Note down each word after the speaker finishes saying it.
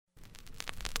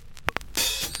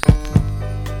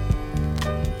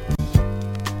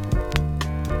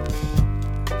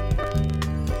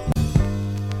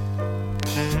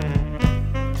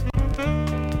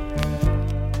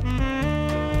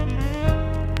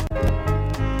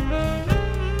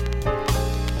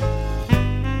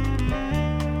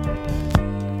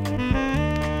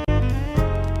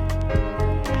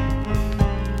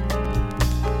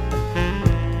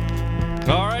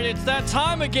that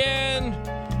time again.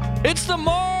 It's the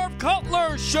Marv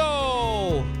Cutler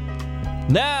Show.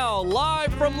 Now,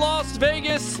 live from Las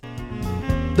Vegas,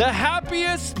 the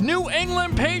happiest New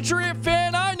England Patriot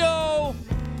fan I know,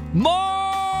 Marv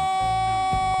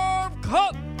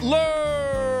Cutler.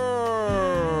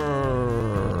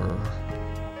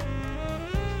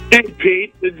 Hey,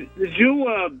 Pete, did you?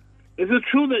 Is it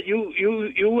true that you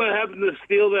happened to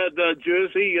steal that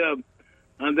jersey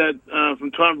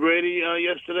from Tom Brady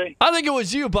yesterday? I think it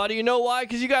was you, buddy. You know why?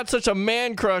 Because you got such a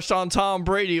man crush on Tom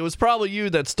Brady. It was probably you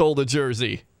that stole the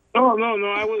jersey. Oh no,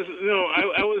 I was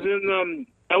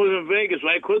in Vegas. So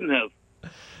I couldn't have.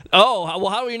 Oh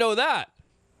well, how do you know that?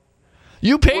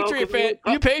 You Patriot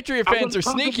fans are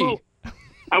sneaky.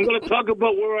 I'm going to talk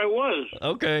about where I was.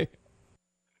 Okay.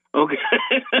 Okay.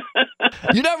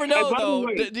 You never know, though.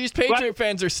 These Patriot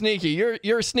fans are sneaky.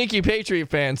 You're a sneaky Patriot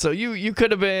fan, so you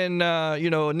could have been, a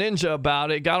ninja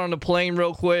about it. Got on the plane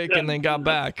real quick and then got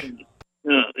back.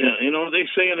 Yeah. You know what they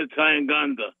say in Italian,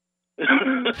 Ganda.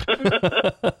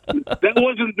 That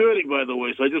wasn't dirty, by the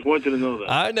way. So I just want you to know that.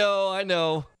 I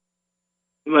know.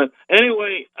 But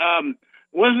anyway,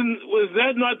 was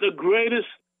that not the greatest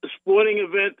sporting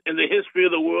event in the history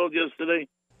of the world yesterday?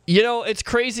 You know, it's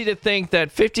crazy to think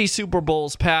that 50 Super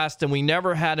Bowls passed and we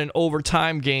never had an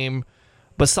overtime game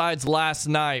besides last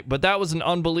night. But that was an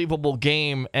unbelievable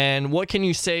game. And what can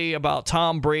you say about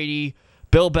Tom Brady,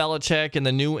 Bill Belichick, and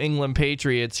the New England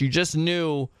Patriots? You just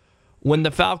knew when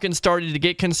the Falcons started to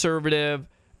get conservative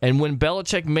and when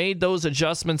Belichick made those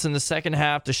adjustments in the second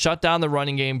half to shut down the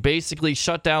running game, basically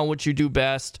shut down what you do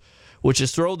best, which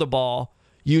is throw the ball,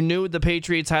 you knew the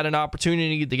Patriots had an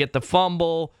opportunity to get the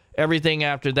fumble. Everything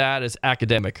after that is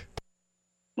academic.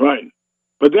 Right.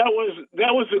 But that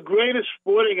was the greatest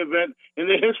sporting event in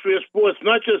the history of sports,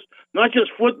 not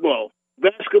just football,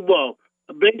 basketball,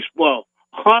 baseball,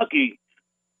 hockey.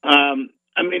 That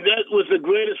was the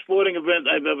greatest sporting event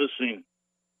I've ever seen.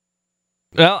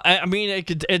 Well, I mean,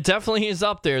 it definitely is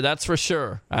up there, that's for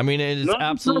sure. I mean, it is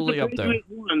absolutely up there.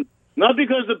 Not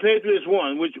because the Patriots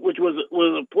won, which was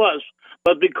a plus,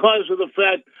 but because of the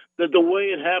fact that the way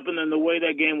it happened and the way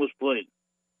that game was played.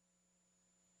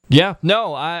 Yeah,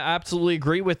 no, I absolutely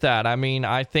agree with that. I mean,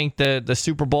 I think that the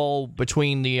Super Bowl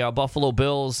between the Buffalo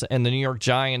Bills and the New York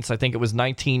Giants, I think it was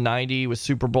 1990, was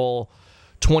Super Bowl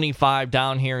 25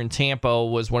 down here in Tampa,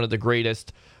 was one of the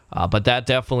greatest. But that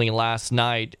definitely last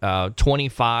night,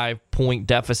 25-point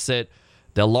deficit,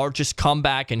 the largest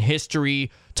comeback in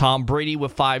history. Tom Brady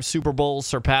with 5 Super Bowls,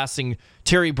 surpassing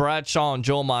Terry Bradshaw and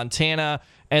Joe Montana,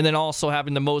 and then also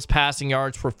having the most passing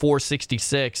yards for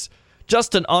 466.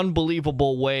 Just an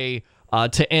unbelievable way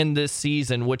to end this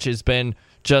season, which has been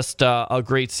just a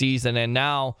great season. And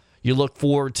now you look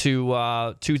forward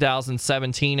to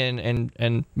 2017,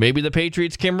 and maybe the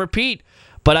Patriots can repeat.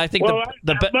 But I think my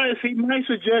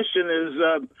suggestion is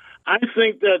I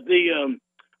think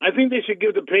they should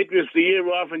give the Patriots the year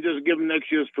off and just give them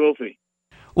next year's trophy.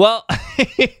 Well,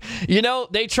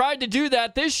 they tried to do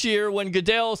that this year when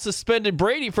Goodell suspended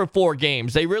Brady for 4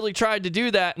 games. They really tried to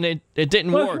do that, and it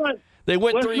didn't work. They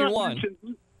went 3-1.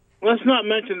 Let's not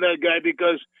mention that guy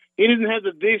because he didn't have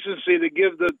the decency to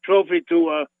give the trophy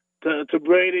to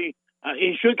Brady.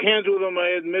 He shook hands with him,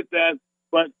 I admit that,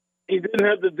 but he didn't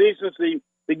have the decency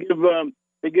to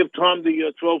give Tom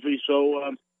the trophy.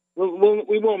 So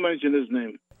we won't mention his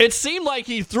name. It seemed like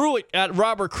he threw it at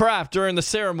Robert Kraft during the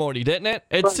ceremony, didn't it?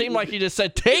 It seemed like he just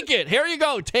said, "Take it, here you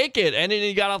go, take it," and then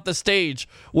he got off the stage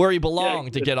where he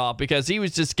belonged to get off because he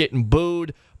was just getting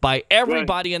booed by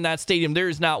everybody in that stadium. There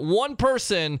is not one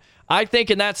person, I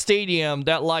think, in that stadium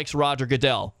that likes Roger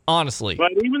Goodell, honestly.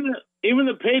 But even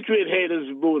the Patriot haters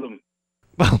booed him.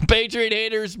 Patriot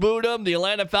haters booed him. The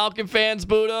Atlanta Falcon fans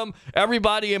booed him.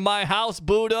 Everybody in my house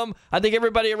booed him. I think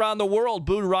everybody around the world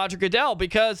booed Roger Goodell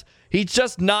because he's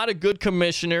just not a good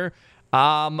commissioner.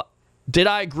 Did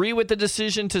I agree with the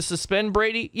decision to suspend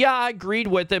Brady? Yeah, I agreed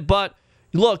with it. But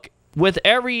look, with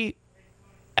every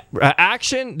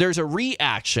action, there's a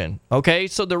reaction. Okay,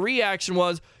 so the reaction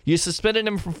was you suspended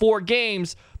him for 4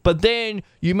 games, but then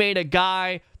you made a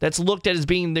guy that's looked at as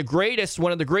being the greatest,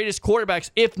 one of the greatest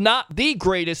quarterbacks, if not the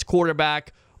greatest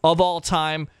quarterback of all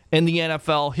time in the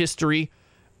NFL history,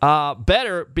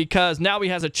 better because now he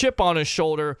has a chip on his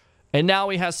shoulder and now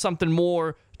he has something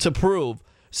more to prove.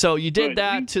 So you did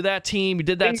that to that team. You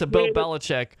did that to Bill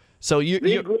Belichick. So the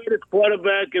greatest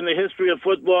quarterback in the history of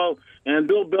football, and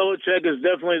Bill Belichick is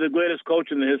definitely the greatest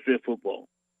coach in the history of football.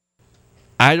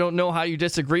 I don't know how you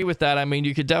disagree with that. I mean,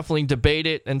 you could definitely debate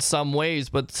it in some ways,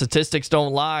 but statistics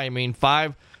don't lie. I mean,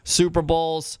 5 Super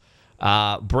Bowls.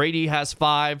 Brady has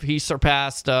 5. He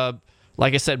surpassed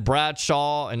like I said,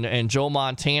 Bradshaw and Joe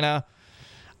Montana.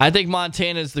 I think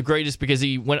Montana is the greatest because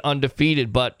he went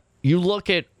undefeated, but you look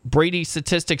at Brady's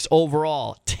statistics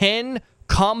overall, 10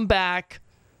 comeback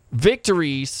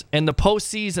victories in the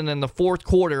postseason in the fourth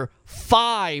quarter,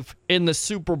 5 in the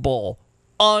Super Bowl.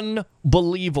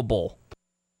 Unbelievable.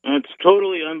 It's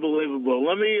totally unbelievable.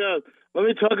 Let me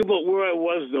talk about where I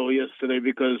was though yesterday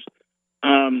because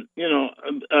I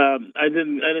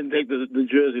didn't take the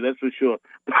jersey, that's for sure.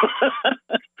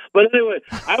 But anyway,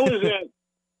 I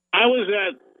was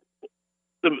at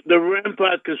the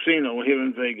Rampart Casino here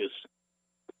in Vegas,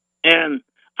 and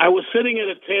I was sitting at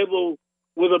a table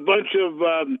with a bunch of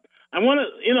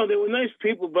they were nice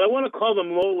people, but I want to call them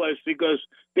lowlifes because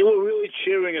they were really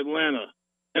cheering Atlanta,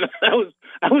 and I was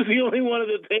the only one at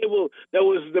the table that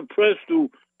was depressed to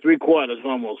three-quarters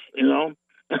almost,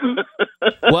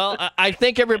 Well, I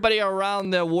think everybody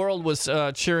around the world was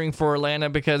cheering for Atlanta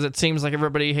because it seems like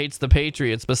everybody hates the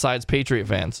Patriots besides Patriot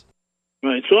fans.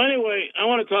 Right. So anyway, I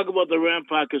want to talk about the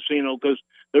Rampart Casino because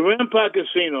the Rampart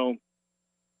Casino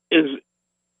is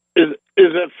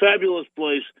a fabulous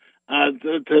place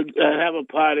to have a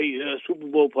party, a Super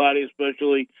Bowl party,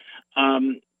 especially.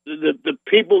 The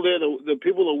people there, the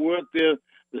people that work there,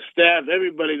 the staff,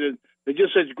 everybody, they're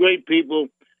just such great people,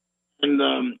 and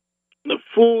the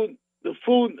food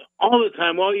all the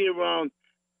time, all year round,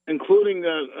 including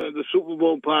the Super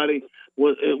Bowl party,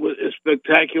 is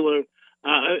spectacular.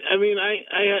 I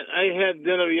had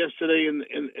dinner yesterday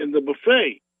in the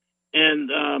buffet, and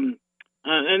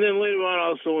then later on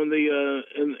also in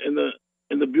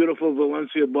the beautiful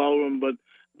Valencia ballroom. But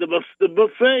the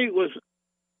buffet was,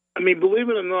 believe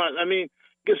it or not, you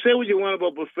can say what you want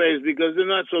about buffets because they're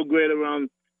not so great around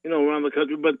the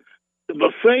country, but the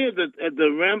buffet at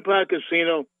the Rampart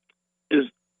Casino is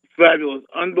fabulous,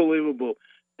 unbelievable,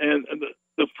 and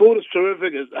the food is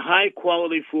terrific. It's high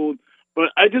quality food.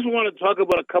 But I just want to talk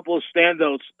about a couple of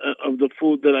standouts of the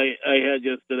food that I had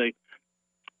yesterday.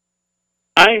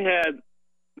 I had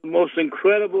the most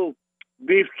incredible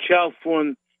beef chow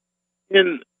fun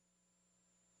in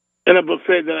a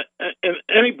buffet in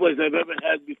any place I've ever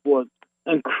had before.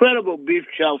 Incredible beef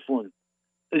chow fun.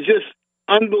 It's just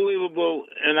unbelievable,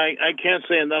 and I can't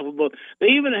say enough about. They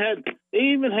even had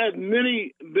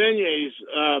mini beignets,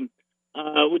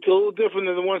 which are a little different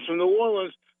than the ones from New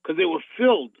Orleans because they were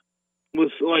filled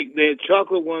with, like, they had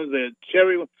chocolate ones, they had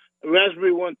cherry ones,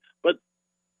 raspberry one, but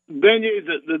beignets,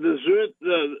 the dessert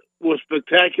was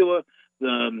spectacular.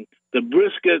 The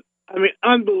brisket,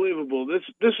 unbelievable. This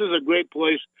is a great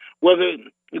place. Whether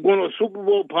you're going to a Super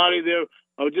Bowl party there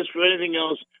or just for anything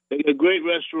else, they got great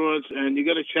restaurants, and you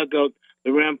got to check out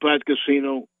the Rampart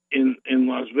Casino in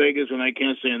Las Vegas, and I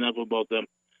can't say enough about them.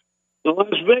 The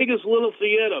Las Vegas Little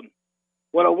Theater,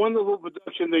 what a wonderful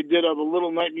production they did of a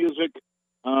little night music.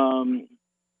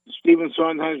 Stephen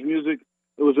Sondheim's music.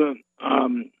 It was an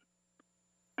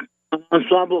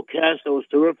ensemble cast that was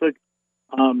terrific.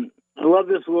 I love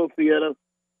this little theater,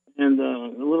 and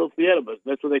the Little Theater, but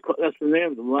that's what they call. That's the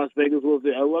name of the Las Vegas Little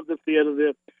Theater. I love the theater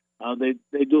there.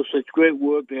 They do such great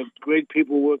work. They have great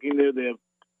people working there. They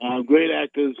have great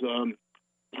actors, and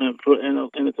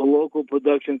it's a local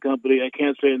production company. I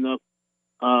can't say enough.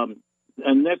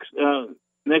 And next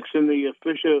in the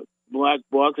Fisher Black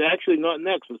Box, actually not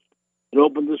next. It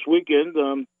opened this weekend.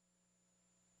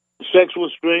 Sex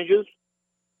with Strangers,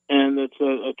 and it's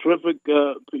a terrific.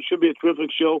 It should be a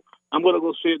terrific show. I'm going to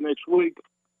go see it next week.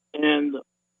 And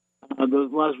the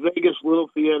Las Vegas Little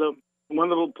Theater,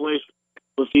 wonderful place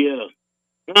for theater.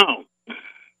 Now,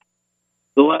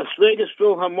 the Las Vegas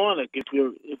Philharmonic. If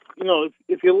you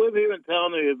live here in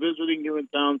town or you're visiting here in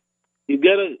town, you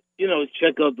gotta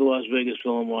check out the Las Vegas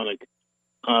Philharmonic.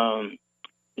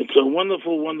 It's a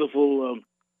wonderful, wonderful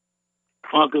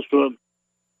orchestra.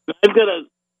 I've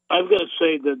got to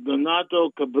say that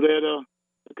Donato Cabrera,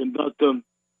 the conductor,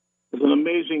 is an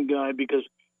amazing guy because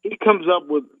he comes up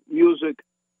with music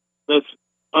that's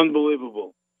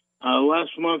unbelievable.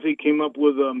 Last month he came up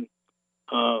with a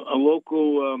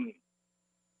local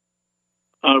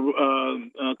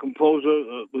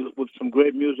composer with some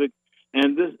great music,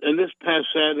 and this past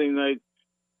Saturday night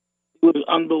was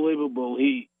unbelievable.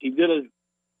 He did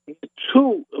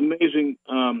two amazing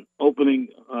opening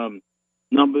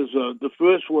numbers. The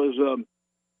first was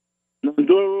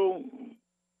Nandoro,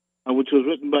 which was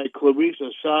written by Clarice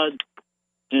Assad,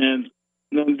 and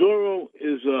Nandoro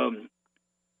is an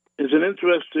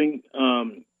interesting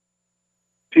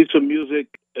piece of music.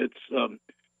 It's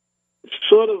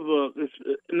sort of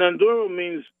Nandoro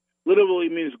literally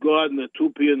means God in the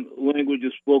Tupian language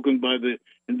is spoken by the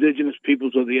indigenous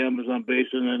peoples of the Amazon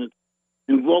basin, and it's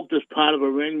invoked as part of a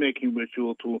rainmaking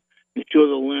ritual to ensure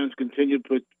the land's continued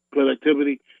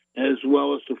productivity, as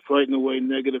well as to frighten away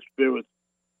negative spirits.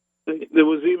 There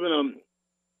was even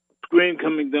a screen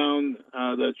coming down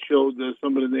that showed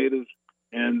some of the natives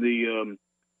and the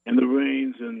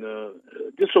rains, and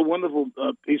just a wonderful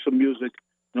piece of music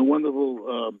and a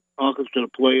wonderful orchestra to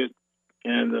play it,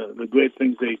 and the great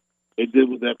things they did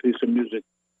with that piece of music.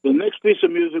 The next piece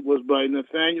of music was by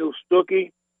Nathaniel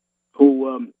Stuckey,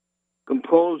 who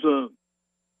composed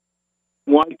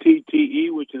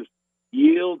YTTE, which is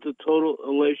Yield to Total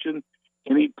Elation,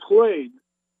 and he played.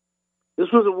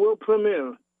 This was a world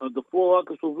premiere of the full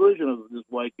orchestral version of this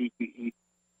YTTE,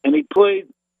 and he played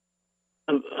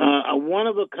a one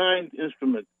of a kind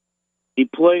instrument. He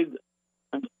played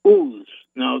an ouz.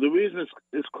 Now, the reason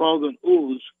it's called an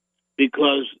ouz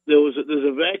because there's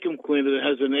a vacuum cleaner that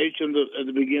has an H at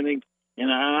the beginning and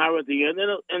an R at the end,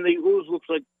 and the ouz looks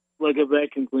like a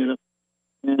vacuum cleaner.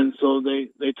 And so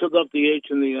they took up the H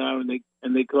and the R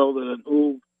and they called it an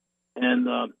ouz. And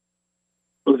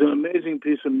it was an amazing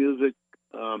piece of music.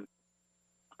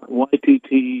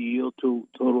 YTT Yield to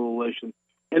Total Elation.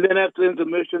 And then after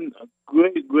intermission, a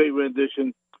great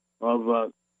rendition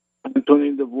of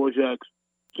Antonin Dvorak's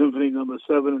Symphony Number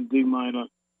 7 in D minor.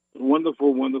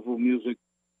 Wonderful music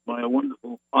by a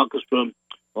wonderful orchestra,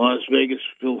 Las Vegas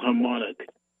Philharmonic.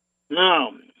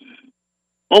 Now,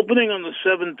 opening on the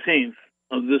 17th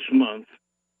of this month,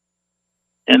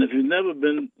 and if you've never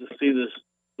been to see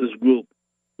this group,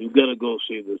 you've got to go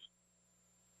see this.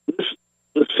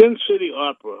 The Sin City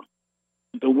Opera,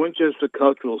 the Winchester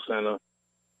Cultural Center,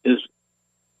 is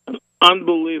an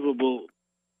unbelievable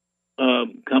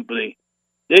company.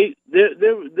 They're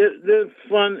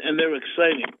fun and they're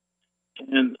exciting,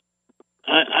 and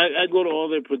I go to all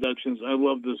their productions. I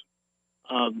love this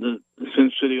the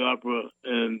Sin City Opera,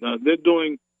 and they're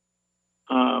doing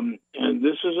and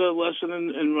this is a lesson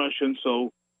in Russian,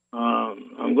 so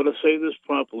I'm going to say this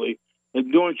properly. They're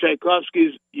doing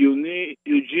Tchaikovsky's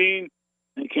Eugene.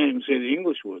 I can't even say the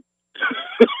English word.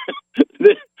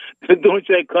 They're doing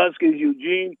Tchaikovsky's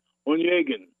Eugene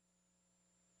Onegin.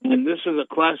 And this is a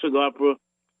classic opera.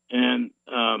 And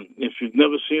if you've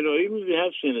never seen it, or even if you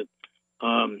have seen it,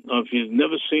 or if you've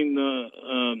never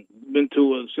been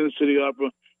to a Sin City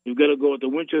Opera, you've got to go at the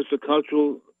Winchester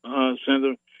Cultural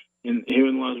Center here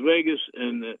in Las Vegas.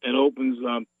 And it opens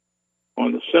on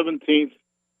the 17th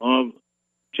of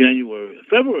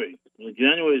February.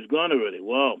 January is gone already.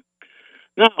 Wow.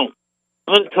 Now,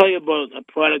 I want to tell you about a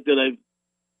product that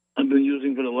I've been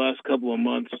using for the last couple of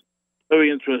months.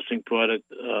 Very interesting product.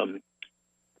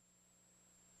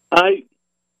 I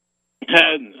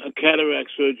had a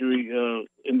cataract surgery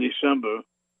in December,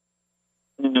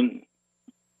 and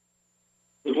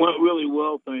it went really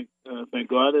well, thank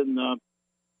God. And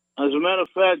as a matter of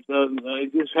fact, I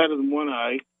just had it in one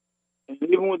eye, and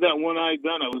even with that one eye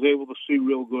done, I was able to see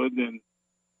real good, and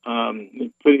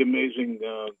pretty amazing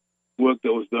work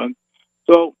that was done.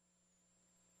 So,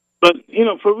 but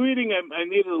for reading, I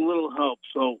needed a little help,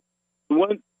 so I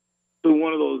went to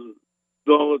one of those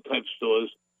dollar type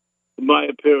stores to buy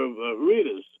a pair of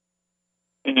readers,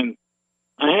 and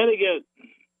I had to get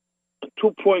a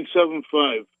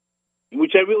 2.75,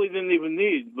 which I really didn't even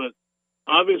need, but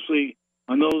obviously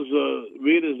on those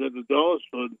readers at the dollar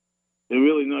store, they're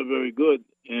really not very good,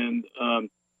 and I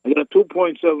got a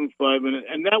 2.75 in it,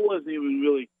 and that wasn't even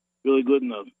really good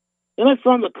enough. Then I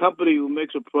found a company who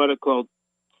makes a product called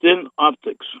Thin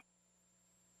Optics.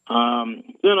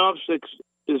 Thin Optics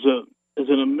is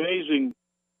an amazing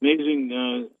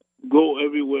go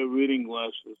everywhere reading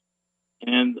glasses,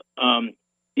 and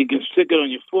you can stick it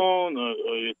on your phone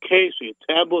or your case or your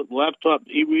tablet, laptop,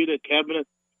 e-reader, cabinet,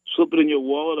 slip it in your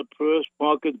wallet, a purse,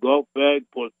 pocket, golf bag,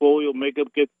 portfolio,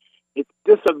 makeup kit. It's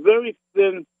just a very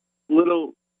thin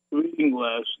little reading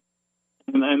glass,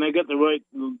 and I got the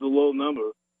low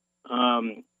number.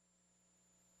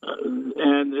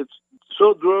 And it's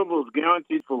so durable, it's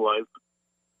guaranteed for life.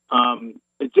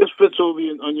 It just fits over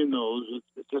on your nose.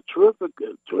 It's a terrific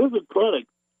product.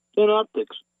 Thin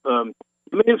Optics. You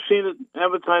may have seen it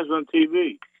advertised on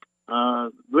TV.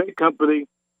 Great company.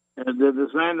 They're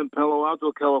designed in Palo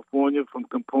Alto, California, from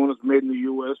components made in the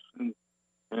U.S.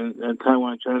 and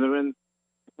Taiwan, China, and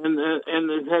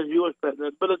it has U.S.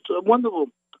 patent. But it's a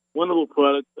wonderful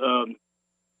product.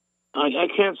 I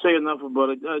can't say enough about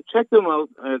it. Check them out.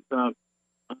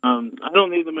 I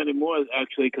don't need them anymore,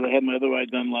 actually, because I had my other eye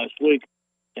done last week,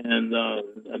 and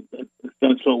it's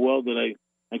done so well that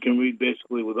I can read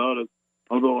basically without it.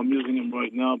 Although I'm using them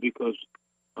right now because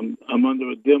I'm under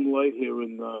a dim light here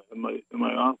in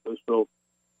my office. So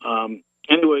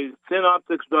anyway,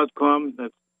 thinoptics.com.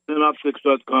 That's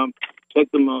thinoptics.com. Check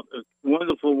them out. It's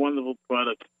wonderful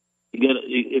product. get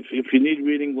if you need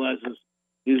reading glasses,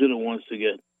 these are the ones to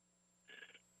get.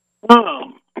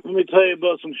 Oh, let me tell you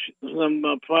about some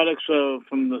products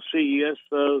from the CES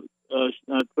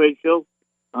trade show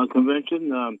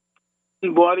convention.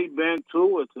 In-body band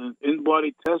 2. It's an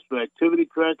in-body test for activity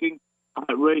tracking,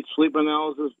 heart rate, sleep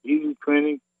analysis, easy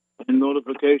training, and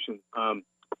notification.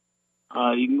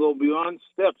 You can go beyond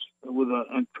steps with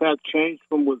and track change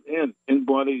from within.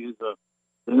 In-body is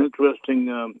an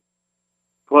interesting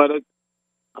product.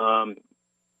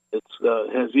 It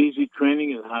has easy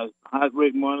training. It has heart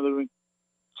rate monitoring.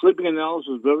 Sleeping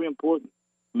analysis is very important.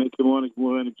 Make you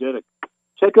more energetic.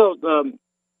 Check out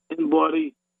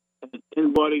InBody at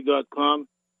InBody.com.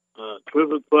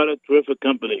 Terrific product, terrific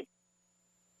company.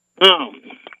 Now,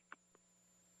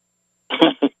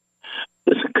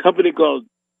 there's a company called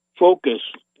Focus,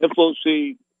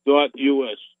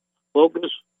 FOC.US.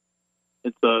 Focus,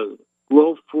 it's a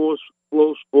Flow Sports,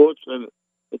 and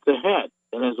it's a hat.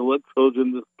 It has electrodes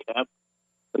in this cap,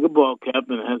 like a ball cap,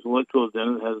 and it has electrodes in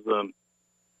it. It has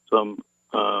some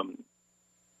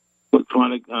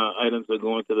electronic items that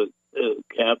go into the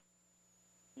cap.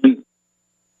 And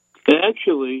it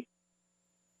actually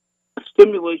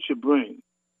stimulates your brain.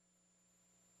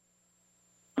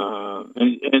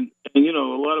 And you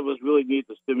know, a lot of us really need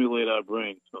to stimulate our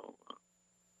brain. So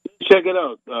check it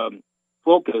out.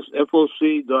 Focus,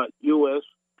 FOC.US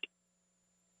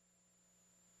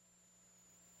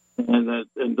and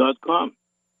 .com.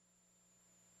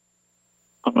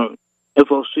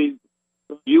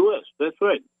 FOC.US, that's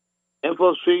right.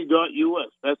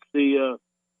 FOC.US. That's the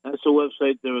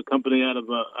website. They're a company out of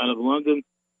London,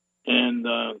 and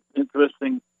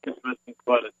interesting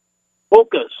product.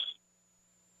 Focus.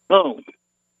 Oh,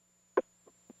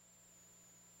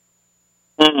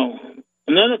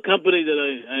 another company that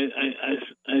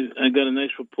I got a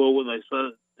nice rapport with. I saw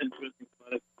an interesting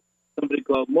product. A company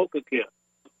called Mocha Care.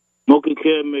 Mocha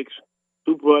Care makes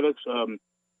two products.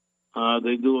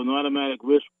 They do an automatic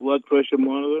wrist blood pressure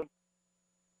monitor.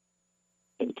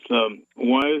 It's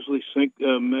wirelessly sync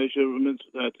measurements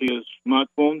to your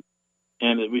smartphone,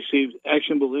 and it receives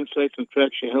actionable insights and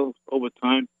tracks your health over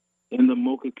time in the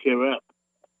Mocha Care app.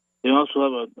 They also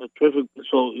have a terrific.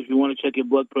 So if you want to check your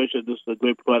blood pressure, this is a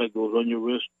great product. It goes on your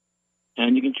wrist,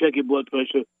 and you can check your blood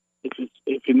pressure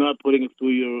if you're not putting it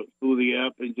through the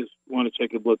app and just want to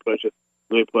check your blood pressure.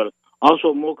 Great product.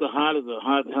 Also, Mocha Heart is a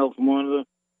heart health monitor.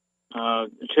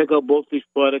 Check out both these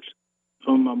products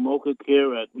from Mocha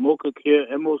Care at Mocha Care,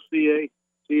 MOCACARE,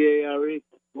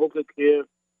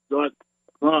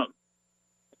 MochaCare.com.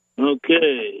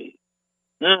 Okay.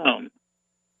 Now,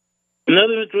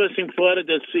 another interesting product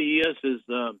at CES is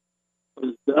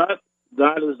Dot.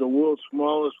 Dot is the world's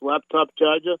smallest laptop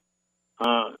charger.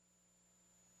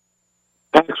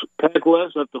 Pack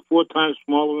less, up to 4 times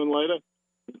smaller and lighter.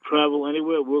 You can travel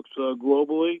anywhere. Works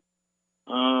globally.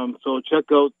 So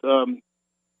check out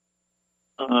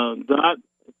Dot.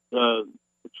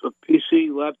 It's for PC,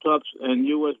 laptops, and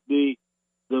USB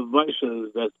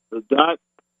devices. That's the Dot,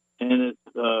 and it's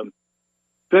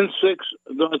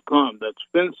Fin6.com. That's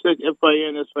Fin6,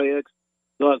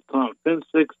 FINSIX.com.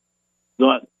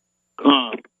 Fin6.com.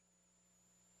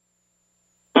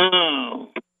 Oh,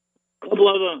 a couple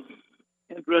other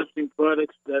interesting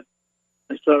products that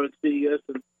I saw at CES.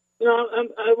 And, you know,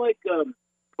 I like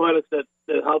products that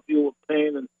help you with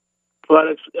pain, and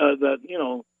products that, you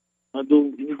know,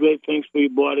 do great things for your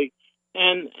body.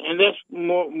 And that's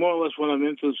more or less what I'm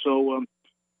into. So,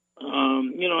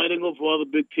 you know, I didn't go for all the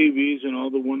big TVs and all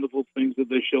the wonderful things that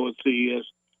they show at CES.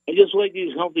 I just like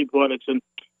these healthy products. And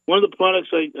one of the products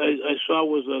I saw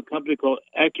was a company called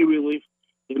AccuRelief.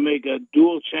 They make a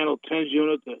dual-channel TENS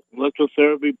unit,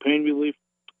 electrotherapy, pain relief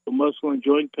for muscle and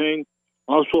joint pain.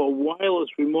 Also, a wireless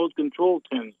remote control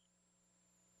TENS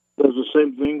does the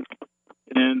same thing.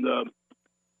 And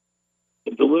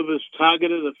it delivers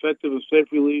targeted, effective, and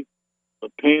safe relief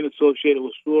of pain associated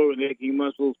with sore and aching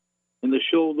muscles in the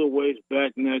shoulder, waist,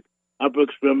 back, neck, upper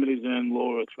extremities, and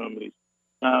lower extremities.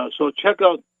 So check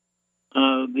out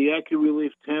the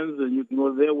AccuRelief TENS, and you can go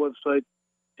to their website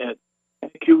at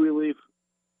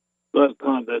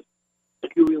AccuRelief.com. That's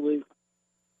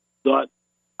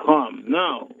AccuRelief.com.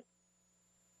 Now,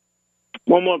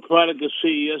 one more product at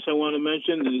CES I want to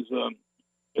mention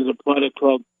is a product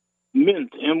called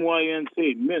Mint,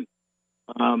 MYNT, Mint.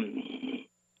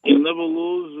 You'll never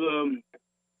lose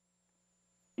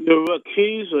your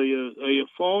keys or your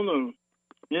phone or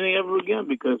anything ever again,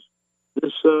 because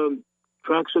this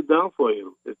tracks it down for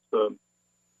you. It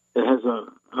has a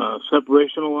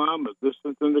separation alarm, a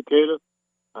distance indicator,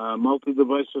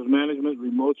 multi-devices management,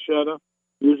 remote shutter,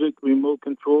 music, remote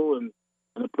control, and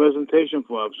a presentation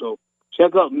fob. So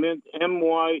Check out Mint,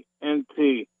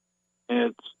 MYNT.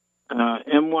 It's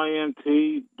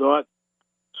MYNT dot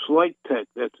Slightech.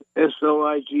 That's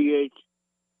SLIGHTECH.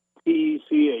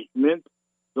 Mint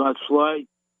dot Slightech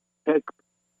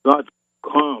dot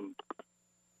com.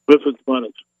 Terrific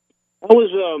products. I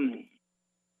was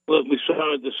what we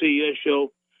saw at the CES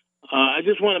show. I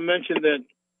just want to mention that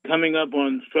coming up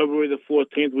on February the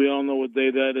 14th, we all know what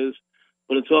day that is,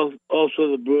 but it's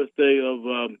also the birthday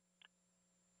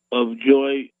of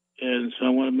Joy, and so I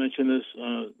want to mention this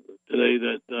today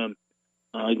that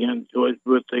again, Joy's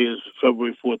birthday is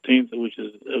February 14th, which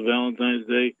is Valentine's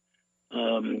Day.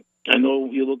 I know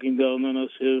you're looking down on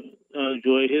us here,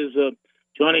 Joy. Here's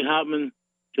Johnny Hartman,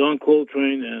 John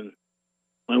Coltrane, and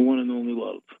my one and only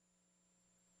love.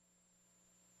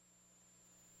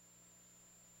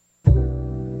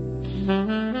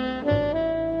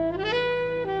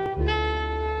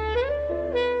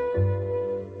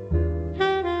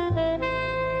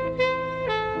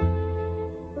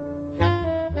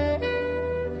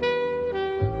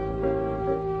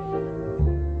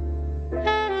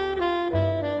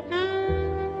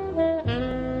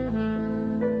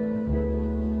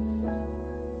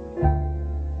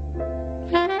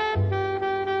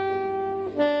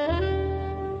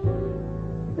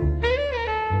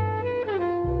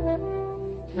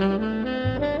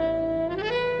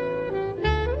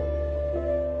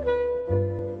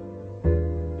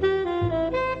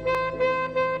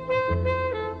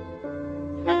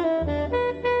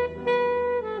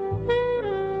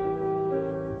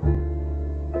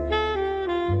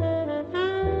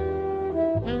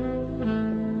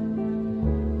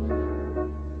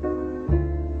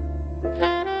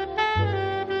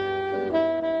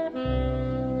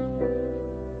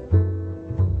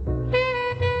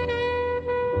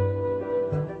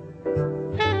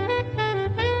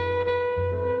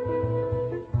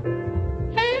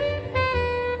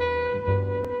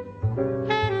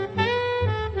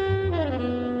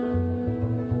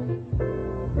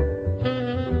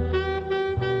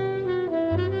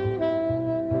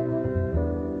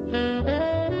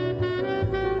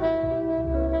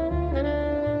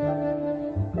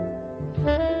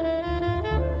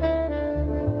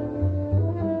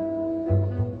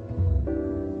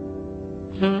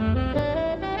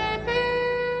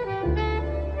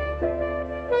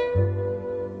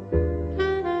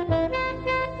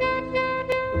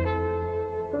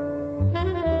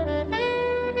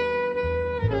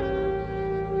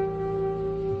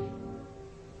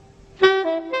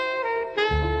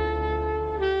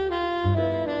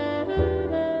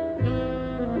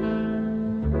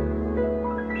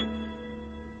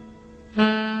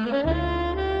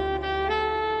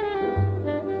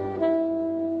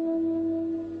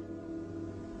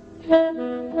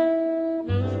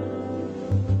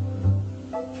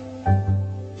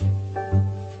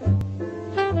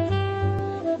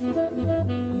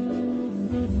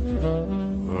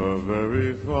 The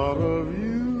very thought of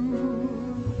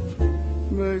you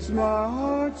makes my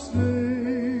heart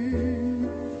sing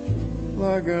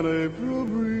like an April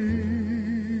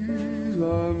breeze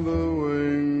on the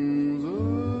wings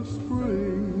of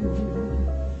spring,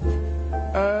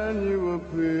 and you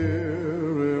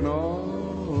appear in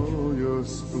all your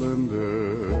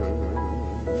splendor,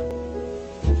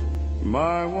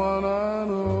 my one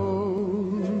and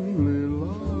only love.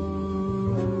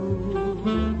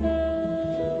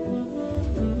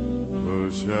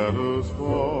 The shadows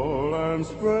fall and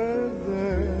spread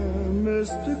their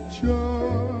mystic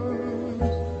charms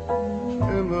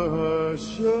in the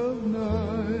hush of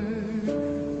night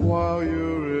while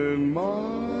you're in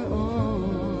my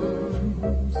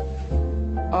arms.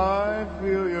 I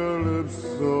feel your lips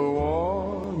so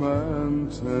warm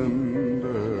and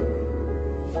tender,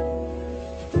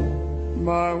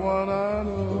 my one and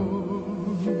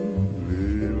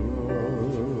only love.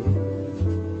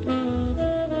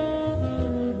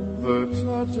 The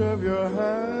touch of your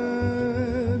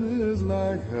hand is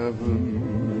like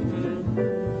heaven,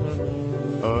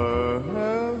 a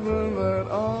heaven that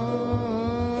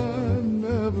I've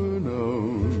never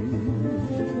known.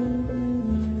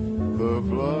 The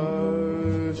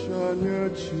blush on your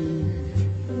cheek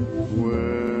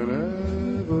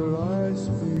whenever I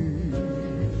speak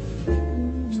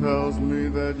tells me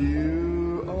that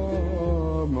you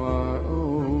are my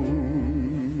own.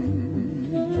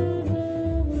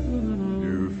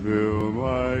 You fill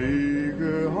my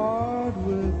eager heart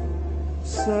with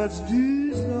such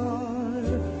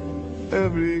desire.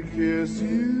 Every kiss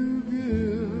you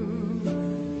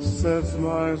give sets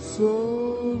my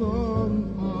soul on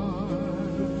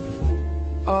fire.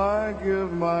 I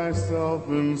give myself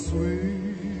in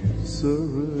sweet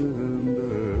surrender.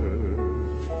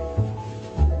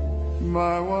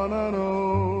 my one and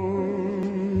only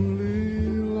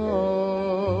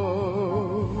love,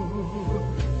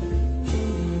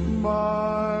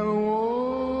 my one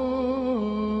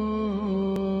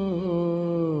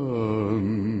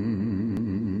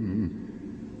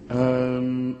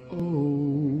and only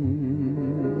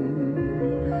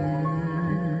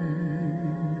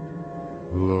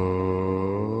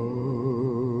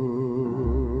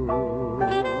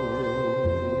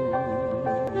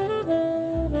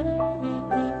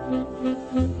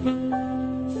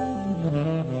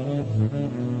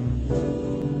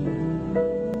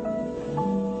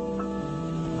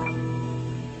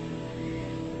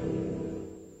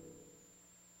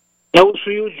That was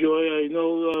for you, Joy. I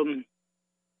know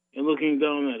you're looking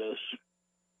down at us.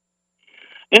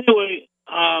 Anyway,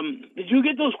 did you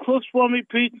get those clips for me,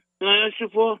 Pete? That I asked you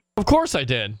for? Of course I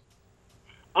did.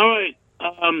 All right.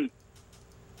 I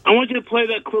want you to play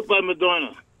that clip by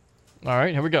Madonna. All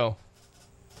right, here we go.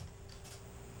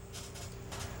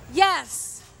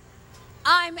 Yes,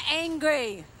 I'm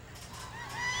angry.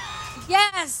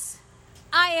 Yes,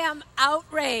 I am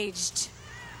outraged.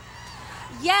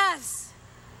 Yes,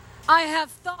 I have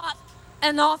thought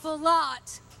an awful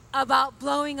lot about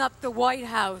blowing up the White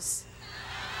House.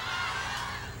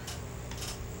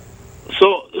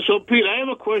 So Pete, I have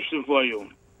a question for you.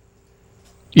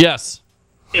 Yes.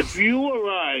 If you or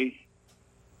I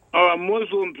or a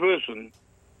Muslim person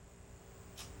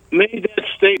made that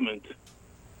statement,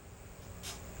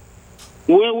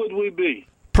 where would we be?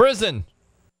 Prison.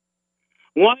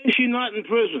 Why is she not in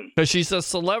prison? Because she's a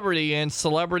celebrity, and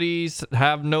celebrities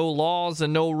have no laws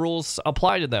and no rules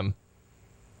apply to them.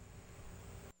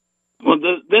 Well,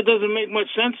 that doesn't make much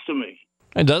sense to me.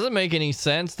 It doesn't make any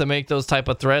sense to make those type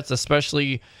of threats,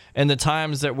 especially in the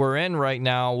times that we're in right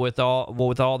now with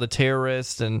all the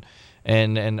terrorists and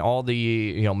all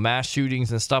the mass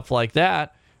shootings and stuff like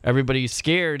that. Everybody's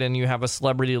scared, and you have a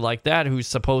celebrity like that who's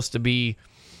supposed to be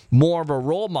more of a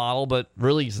role model, but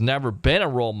really has never been a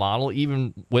role model.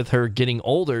 Even with her getting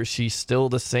older, she's still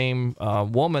the same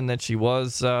woman that she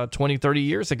was 20, 30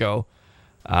 years ago.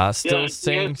 Still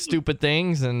saying stupid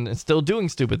things and still doing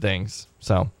stupid things.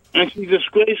 So. And she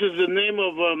disgraces the name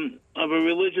of a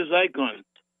religious icon.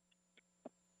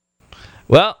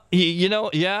 Well,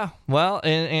 yeah. Well,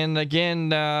 and again,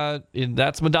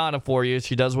 that's Madonna for you.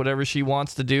 She does whatever she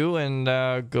wants to do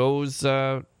and goes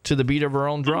to the beat of her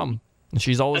own drum. And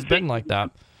she's always been like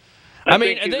that. I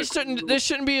mean, this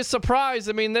shouldn't be a surprise.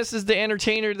 I mean, this is the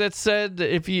entertainer that said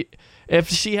if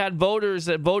she had voters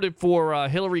that voted for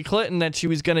Hillary Clinton, that she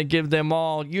was going to give them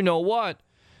all, you know what,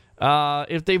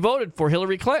 if they voted for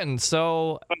Hillary Clinton.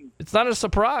 So it's not a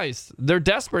surprise. They're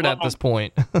desperate at this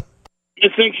point. I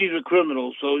think she's a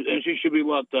criminal, and she should be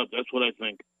locked up. That's what I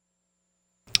think.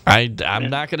 I'm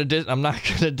not gonna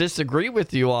disagree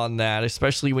with you on that,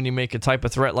 especially when you make a type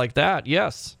of threat like that.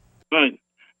 Yes. Right.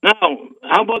 Now,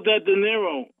 how about that De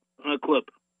Niro clip?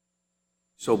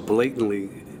 So blatantly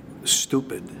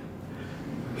stupid.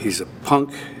 He's a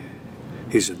punk.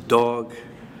 He's a dog.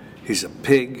 He's a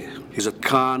pig. He's a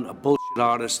con, a bullshit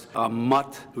artist, a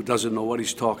mutt who doesn't know what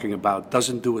he's talking about,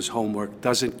 doesn't do his homework,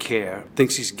 doesn't care,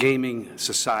 thinks he's gaming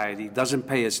society, doesn't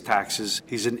pay his taxes.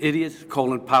 He's an idiot.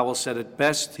 Colin Powell said it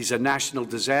best. He's a national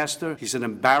disaster. He's an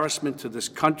embarrassment to this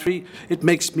country. It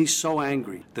makes me so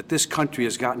angry that this country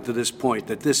has gotten to this point,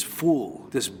 that this fool,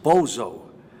 this bozo,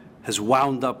 has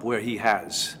wound up where he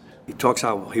has. He talks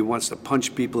how he wants to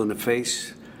punch people in the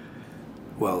face.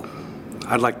 Well,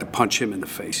 I'd like to punch him in the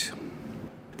face.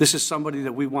 This is somebody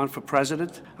that we want for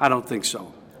president? I don't think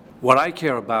so. What I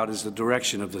care about is the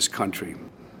direction of this country.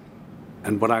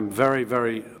 And what I'm very,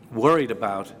 very worried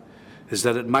about is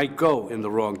that it might go in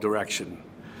the wrong direction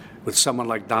with someone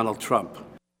like Donald Trump.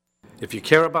 If you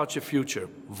care about your future,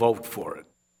 vote for it.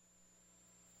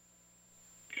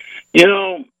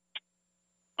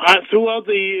 Throughout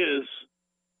the years,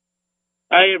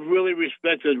 I have really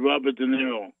respected Robert De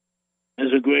Niro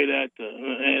as a great actor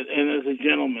and as a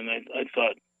gentleman, I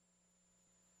thought.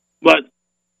 But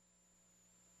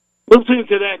listening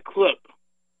to that clip,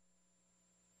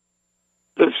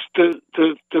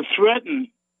 to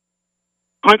threaten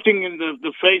punching in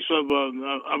the face of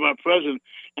our president,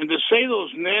 and to say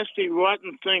those nasty,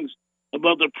 rotten things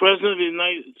about the president of the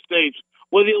United States,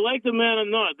 whether you like the man or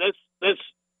not, that's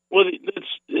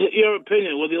your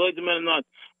opinion, whether you like the man or not.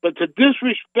 But to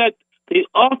disrespect the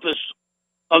office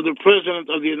of the president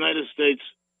of the United States,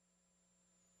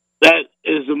 that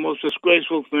is the most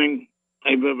disgraceful thing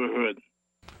I've ever heard.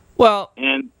 Well,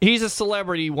 and he's a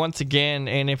celebrity once again,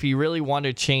 and if he really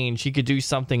wanted change, he could do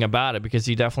something about it because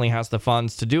he definitely has the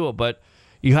funds to do it. But,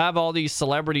 you have all these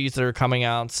celebrities that are coming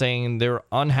out saying they're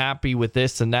unhappy with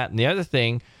this and that and the other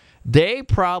thing. They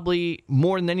probably,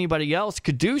 more than anybody else,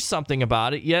 could do something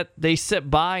about it, yet they sit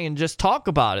by and just talk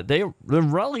about it. They're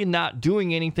really not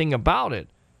doing anything about it.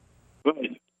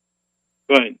 Right.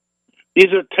 Right.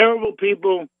 These are terrible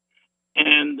people,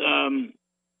 and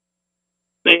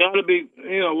they ought to be,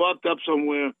 locked up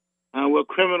somewhere where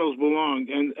criminals belong,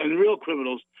 and real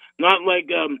criminals, not like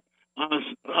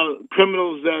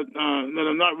criminals that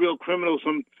are not real criminals.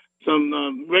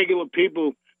 Some regular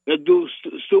people that do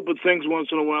stupid things once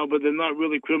in a while, but they're not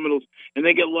really criminals, and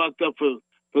they get locked up for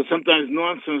sometimes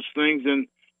nonsense things. And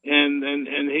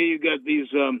here you got these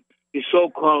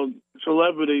so-called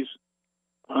celebrities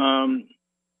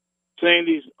saying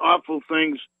these awful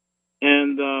things,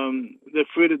 and they're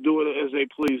free to do it as they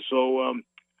please. So,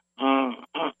 I'm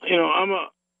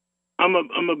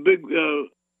a big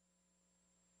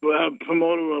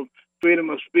promoter of freedom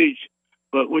of speech,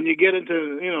 but when you get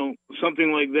into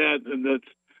something like that, and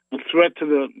that's a threat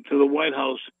to the White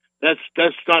House, that's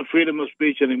not freedom of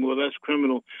speech anymore. That's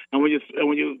criminal. And when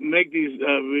you make these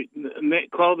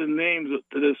call the names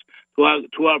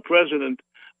to our president,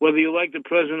 whether you like the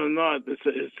president or not, it's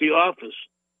the office,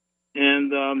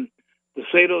 and to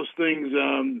say those things,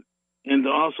 and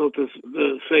also to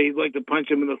say he'd like to punch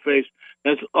him in the face,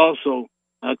 that's also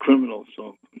criminal.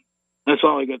 So that's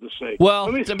all I got to say.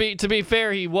 Well, to be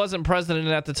fair, he wasn't president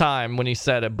at the time when he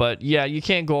said it, but yeah, you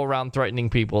can't go around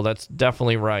threatening people. That's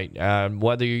definitely right.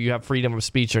 Whether you have freedom of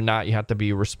speech or not, you have to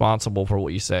be responsible for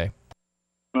what you say.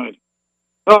 Right.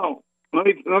 Oh, let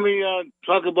me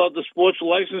talk about the sports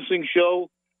licensing show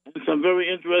and some very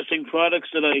interesting products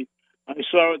that I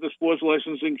saw at the sports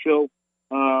licensing show.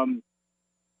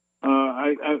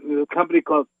 A company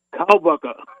called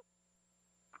Cowbucker.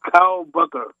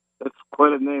 Cowbucker. That's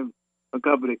quite a name. A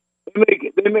company.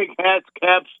 They make hats,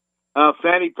 caps,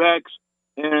 fanny packs,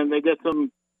 and they get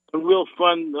some real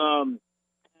fun.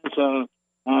 The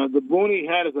Booney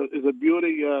hat is a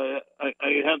beauty.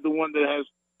 I have the one that has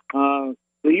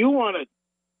the U on it.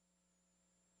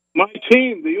 My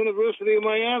team, the University of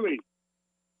Miami.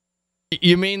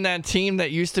 You mean that team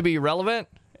that used to be relevant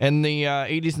in the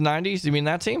 80s and 90s? You mean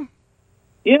that team?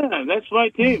 Yeah, that's my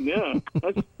team. Yeah,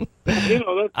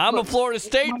 I'm a Florida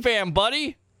State fan,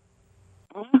 buddy.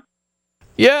 Huh?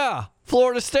 Yeah,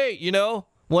 Florida State.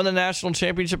 Won the national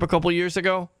championship a couple years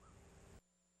ago.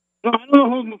 No, I don't know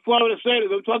who Florida State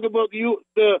is. I'm talking about the U.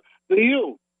 It's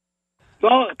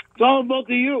all about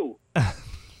the U.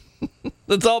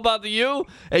 It's all about the U?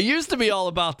 It used to be all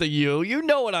about the U. You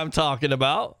know what I'm talking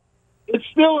about. It's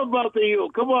still about the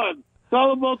U. Come on. It's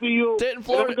all about the U. Didn't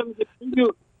Florida...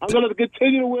 I'm going to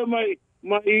continue to wear my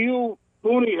U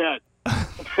Booney hat.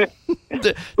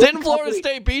 Didn't Florida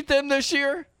State beat them this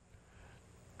year?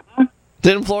 Huh?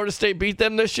 Didn't Florida State beat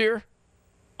them this year?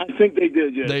 I think they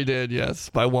did, yes. They did, yes,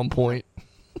 by 1 point.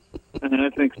 I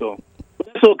think so. But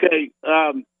that's okay.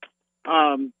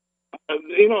 The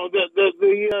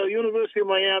University of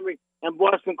Miami and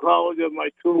Boston College are my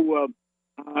two.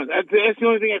 That's the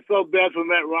only thing I felt bad for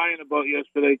Matt Ryan about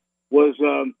yesterday was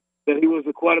that he was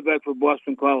the quarterback for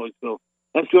Boston College. So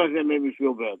that's the only thing that made me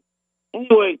feel bad.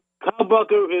 Anyway,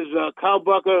 Cowbucker is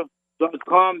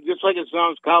cowbucker.com, just like it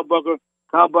sounds, Cowbucker,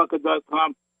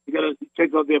 cowbucker.com. You got to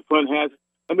check out their front hats.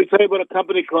 Let me tell you about a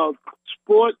company called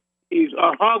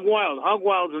Hog Wild. Hog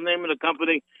Wild is the name of the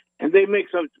company, and they make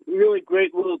some really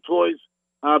great little toys,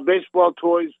 baseball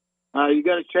toys. You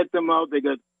got to check them out. They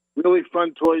got really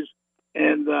fun toys,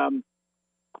 and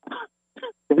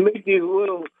they make these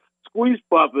little squeeze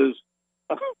poppers.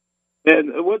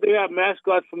 And what they are,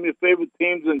 mascots from your favorite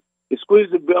teams, and you squeeze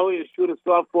the belly and shoot a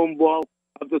soft foam ball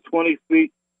up to 20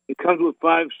 feet. It comes with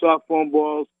 5 soft foam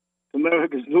balls.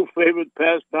 America's new favorite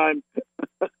pastime.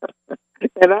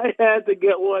 And I had to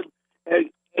get one. And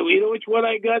you know which one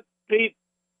I got, Pete?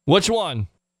 Which one?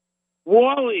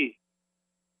 Wally.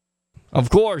 Of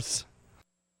course.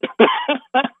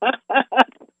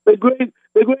 the great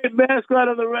mascot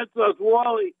of the Red Sox,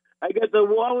 Wally. I got the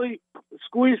Wally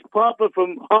Squeeze Popper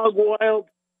from Hog Wild.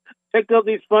 Check out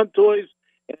these fun toys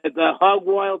at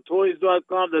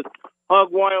hogwildtoys.com. That's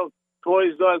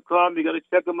hogwildtoys.com. You got to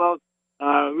check them out.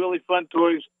 Really fun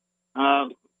toys.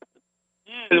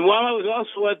 And while I was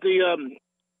also at the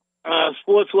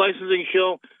sports licensing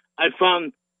show, I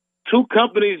found 2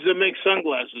 companies that make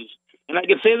sunglasses. And I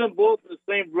can say them both in the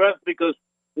same breath because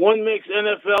one makes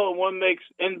NFL and one makes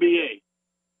NBA.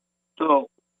 So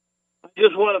I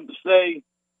just wanted to say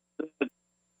that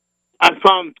I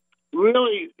found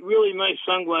really, really nice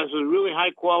sunglasses, really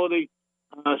high quality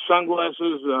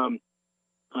sunglasses.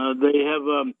 They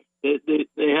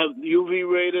have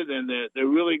UV rated, and they're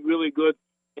really, really good.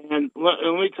 And let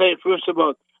me tell you first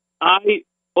about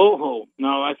IOHO.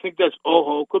 Now, I think that's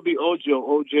OHO. It could be Ojo,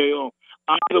 OJO.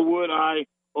 The word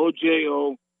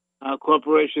OJO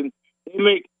Corporation. They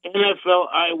make NFL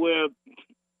eyewear,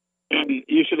 and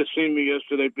you should have seen me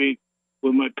yesterday, Pete,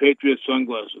 with my Patriot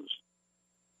sunglasses.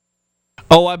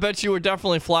 Oh, I bet you were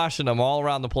definitely flashing them all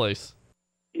around the place.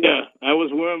 Yeah, I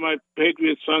was wearing my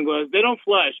Patriot sunglasses. They don't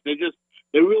flash. They're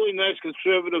really nice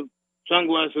conservative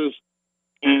sunglasses,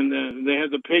 and they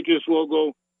have the Patriots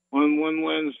logo on one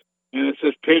lens, and it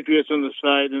says Patriots on the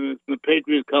side, and it's the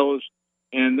Patriot colors.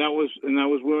 And I was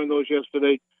wearing those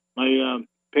yesterday, my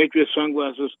Patriot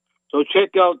sunglasses. So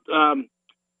check out the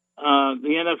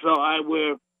NFL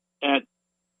eyewear at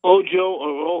Ojo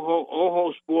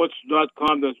or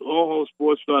OHOsports.com. That's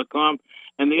OHOsports.com.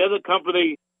 And the other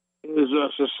company is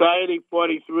Society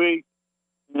 43,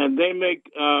 and they make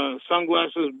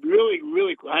sunglasses, really,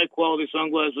 really high quality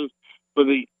sunglasses for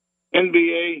the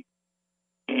NBA.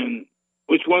 And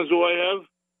which ones do I have?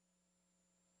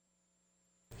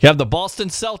 You have the Boston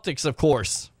Celtics, of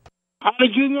course. How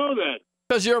did you know that?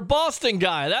 Because you're a Boston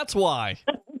guy, that's why.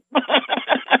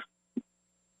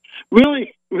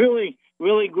 Really, really,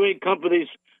 really great companies.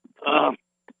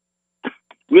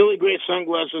 Really great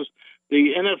sunglasses.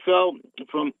 The NFL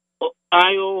from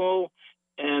IOO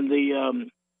and the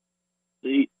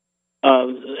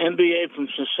NBA from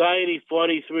Society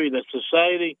 43. That's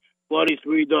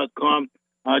society43.com.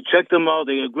 Check them out.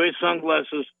 They got great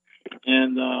sunglasses,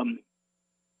 and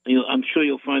I'm sure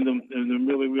you'll find them. They're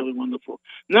really, really wonderful.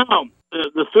 Now,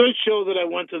 the third show that I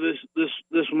went to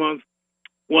this month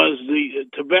was the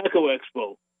Tobacco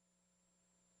Expo.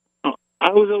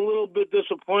 I was a little bit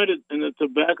disappointed in the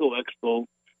Tobacco Expo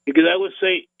because I would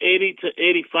say 80 to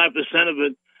 85% of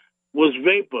it was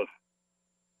vapor.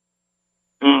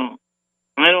 I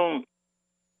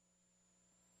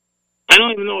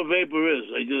don't even know what vapor is.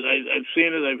 I've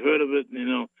seen it, I've heard of it,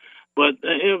 But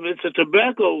if it's a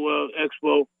tobacco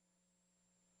expo,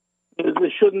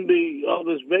 there shouldn't be all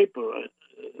this vapor.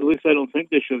 At least I don't think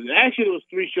there should. Actually, there was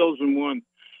 3 shows in one,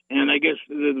 and I guess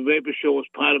the vapor show was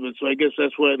part of it. So I guess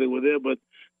that's why they were there. But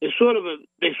they sort of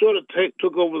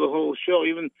took over the whole show.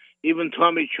 Even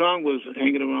Tommy Chong was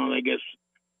hanging around. I guess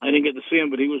I didn't get to see him,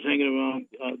 but he was hanging around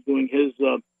doing his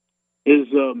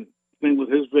thing with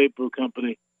his vapor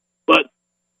company. But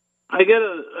I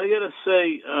gotta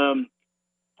say, I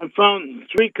found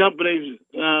 3 companies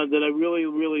that I really,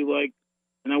 really like,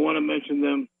 and I want to mention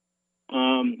them.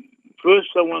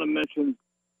 First, I want to mention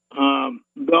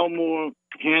Belmore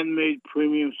Handmade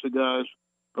Premium Cigars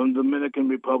from Dominican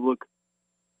Republic.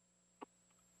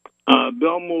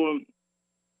 Belmore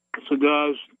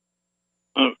cigars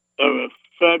are a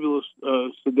fabulous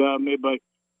cigar made by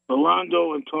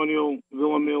Rolando Antonio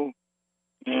Villamil,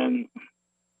 and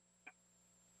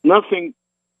nothing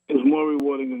is more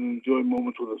rewarding than enjoying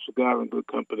moments with a cigar and good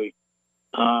company.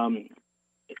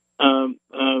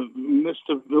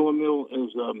 Mr. Villamil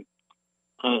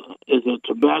is a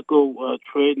tobacco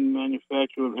trade and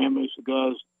manufacturer of handmade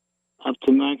cigars up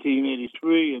to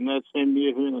 1983, and that same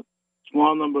year he had a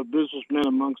small number of businessmen,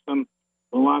 amongst them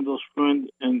Rolando's friend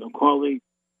and colleague,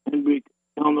 Henry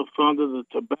Kellner, founded the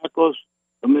Tabacos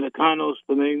Dominicanos,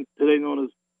 today known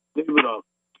as Davidoff.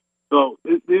 So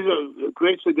these are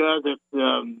great cigars that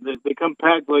they come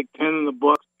packed like 10 in the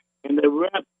box, and they're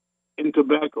wrapped in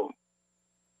tobacco.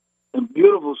 And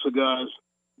beautiful cigars.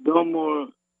 Belmore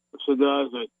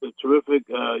cigars are terrific.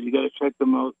 You got to check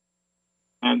them out.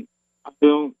 And I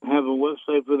don't have a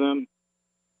website for them,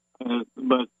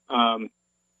 but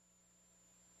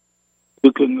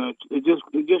you can just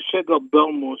check out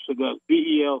Belmore cigars.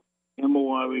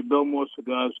 BELMORE. Belmore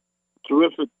cigars.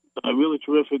 Terrific. A really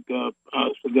terrific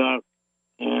cigar,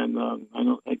 and I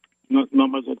don't not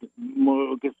much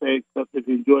more I can say except if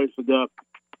you enjoy a cigar,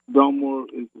 Belmore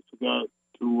is the cigar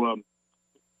to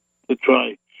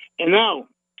try. And now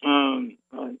I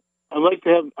like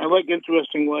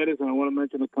interesting lighters, and I want to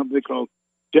mention a company called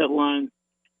Jetline.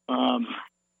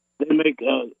 They make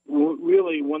a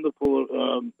really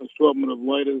wonderful assortment of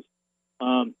lighters.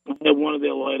 I have one of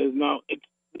their lighters now.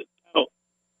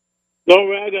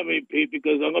 Don't rag on me, Pete,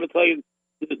 because I'm going to tell you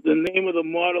the name of the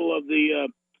model of the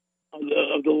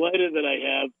lighter that I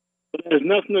have, but it has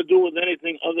nothing to do with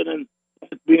anything other than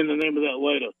that being the name of that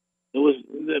lighter. It was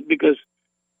because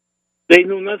they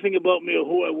knew nothing about me or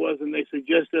who I was, and they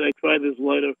suggested I try this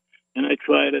lighter, and I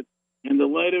tried it. And the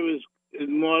lighter his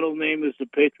model name is the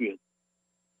Patriot.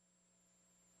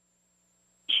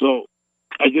 So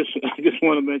I just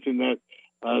want to mention that.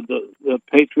 The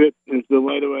Patriot is the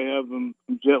lighter I have from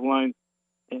Jetline,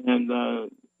 and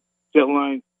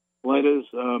Jetline lighters.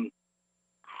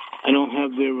 I don't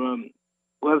have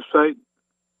website,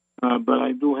 but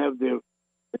I do have their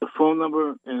phone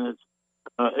number, and it's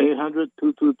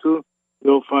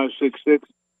 800-222-0566,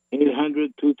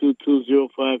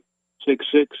 800-222-0566.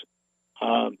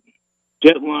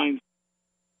 Jetline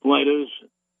flighters.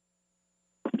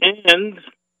 And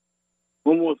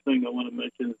one more thing I want to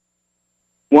mention.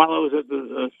 While I was at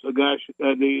the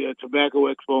Tobacco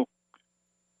Expo,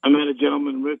 I met a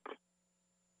gentleman, Rick,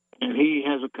 and he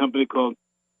has a company called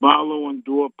Barlow and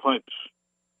Door Pipes.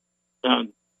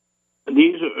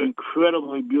 These are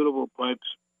incredibly beautiful pipes.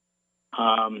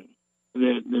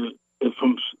 They're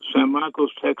from San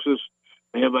Marcos, Texas.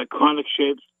 They have iconic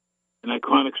shapes and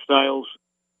iconic styles.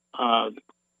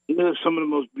 These are some of the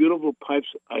most beautiful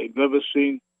pipes I've ever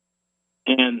seen,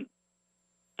 and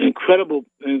incredible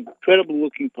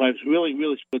looking pipes. Really,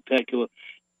 really spectacular,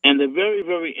 and they're very,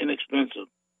 very inexpensive.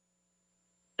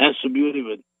 That's the beauty of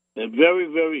it. They're very,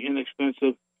 very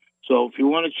inexpensive. So if you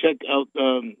want to check out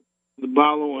the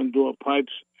Barlow and Door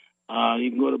pipes, you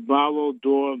can go to Barlow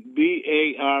Door,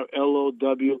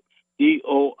 BarlowDoor,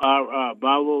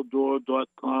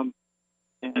 barlowdoor.com,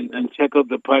 and check out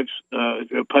the pipes.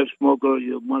 If you're a pipe smoker,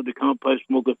 you want to become a pipe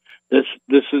smoker. These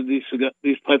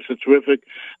pipes are terrific.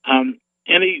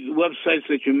 Any websites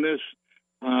that you miss,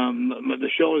 the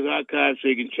show is archived, so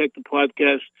you can check the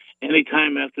podcast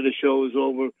anytime after the show is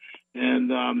over,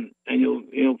 and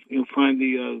you'll find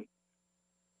the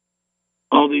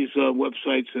all these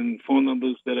websites and phone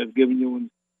numbers that I've given you, and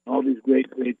all these great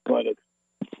products.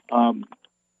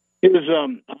 Here's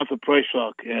Arthur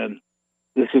Prysock, and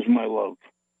This Is My Love.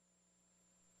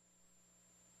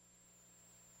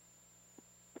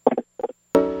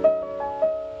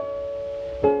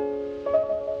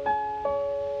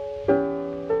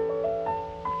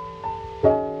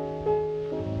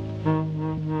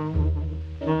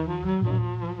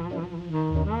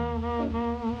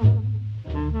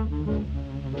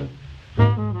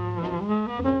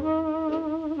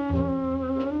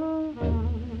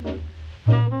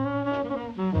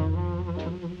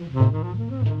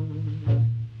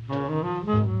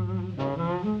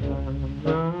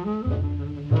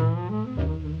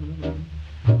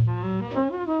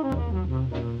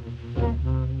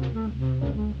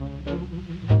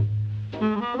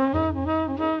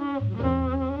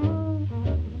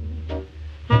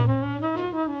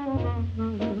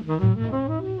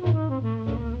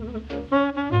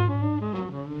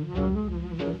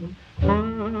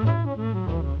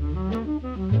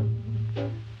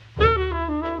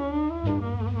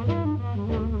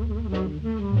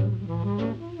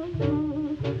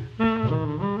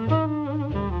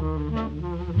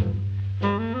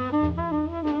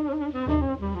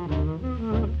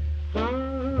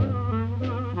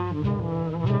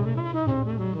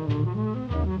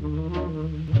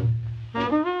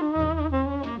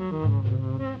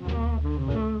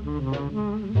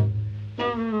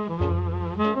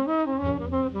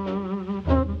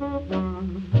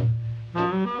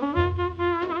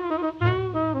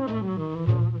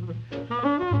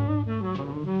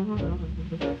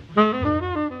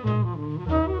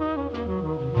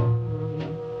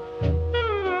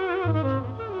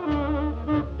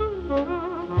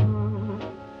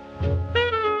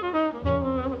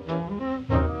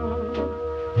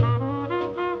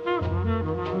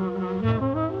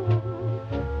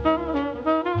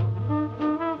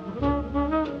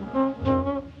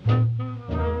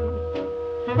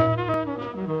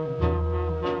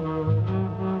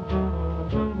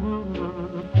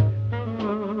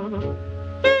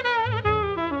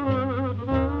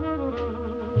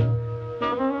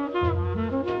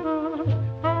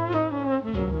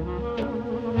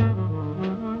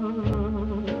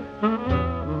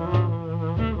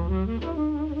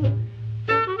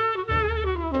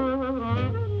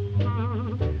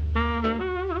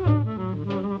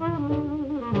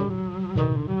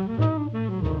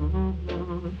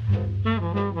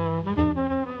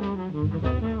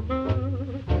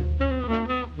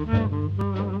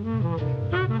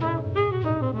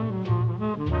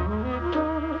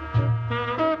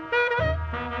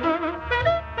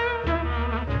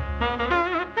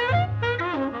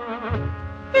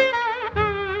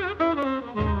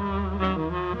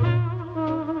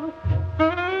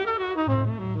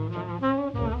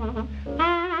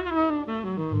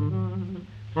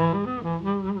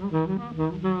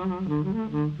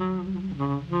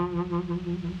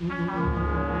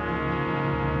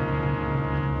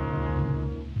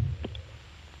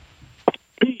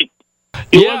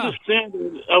 You understand?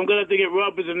 I'm going to have to get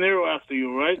Robert De Niro after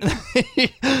you, right?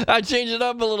 I changed it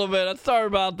up a little bit. I'm sorry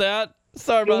about that.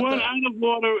 Sorry You about went that. out of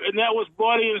order, and that was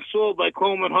Body and Soul by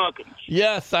Coleman Hawkins.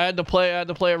 Yes, I had to play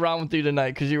around with you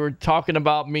tonight because you were talking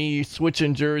about me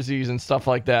switching jerseys and stuff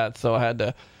like that. So I had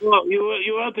to. Well,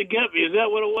 you were out to get me. Is that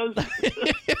what it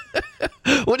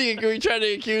was? What are you trying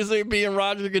to accuse me of being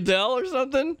Roger Goodell or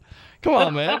something? Come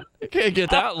on, man. You can't get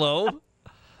that low.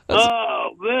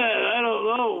 Oh man, I don't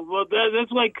know, but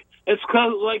that's like it's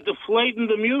kind of like deflating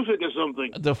the music or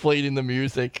something. Deflating the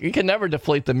music. You can never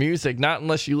deflate the music, not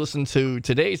unless you listen to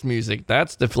today's music.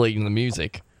 That's deflating the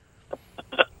music.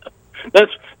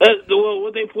 That's well,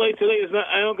 what they play today is not.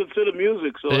 I don't consider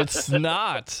music. So It's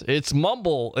not. It's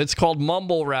mumble. It's called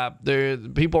mumble rap.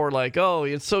 People are like, "Oh,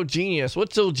 it's so genius."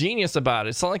 What's so genius about it?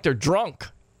 It's not like they're drunk.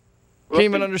 Can't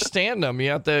even understand them.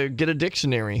 You have to get a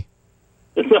dictionary.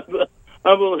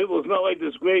 Unbelievable. It's not like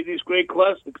these great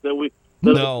classics that we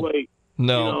play. No. You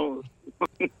know?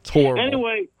 It's horrible.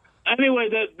 Anyway,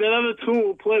 that other tune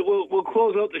we'll play. We'll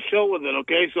close out the show with it.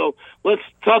 Okay, so let's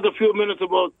talk a few minutes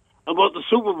about the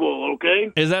Super Bowl.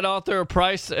 Okay. Is that author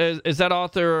Price? Is that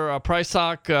author Price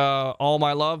Sock? All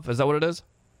My Love? Is that what it is?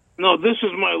 No, This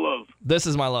Is My Love. This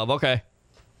Is My Love. Okay.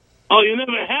 Oh, you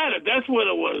never had it. That's what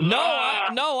it was.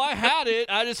 I had it.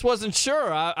 I just wasn't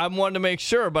sure. I wanted to make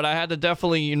sure, but I had to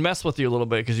definitely mess with you a little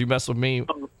bit because you messed with me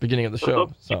beginning of the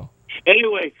show. So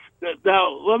anyway,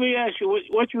 now let me ask you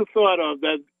what you thought of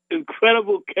that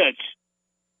incredible catch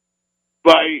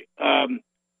by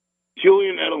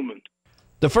Julian Edelman.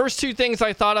 the first two things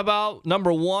I thought about,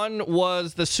 number one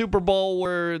was the Super Bowl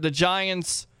where the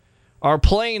Giants are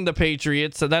playing the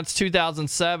Patriots, and that's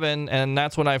 2007, and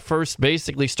that's when I first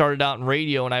basically started out in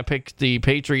radio, and I picked the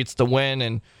Patriots to win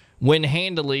and win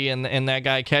handily, and that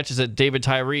guy catches it, David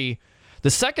Tyree. The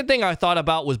second thing I thought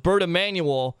about was Bert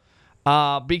Emanuel,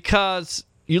 because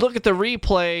you look at the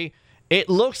replay, it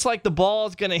looks like the ball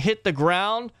is going to hit the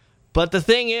ground, but the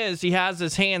thing is, he has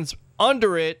his hands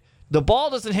under it. The ball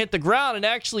doesn't hit the ground; it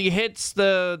actually hits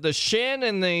the shin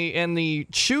and the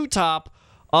shoe top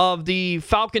of the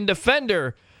Falcon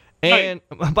defender. And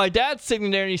my dad's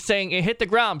sitting there and he's saying it hit the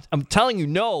ground. I'm telling you,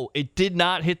 no, it did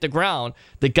not hit the ground.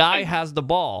 The guy has the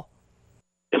ball.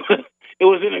 It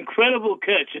was an incredible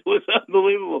catch. It was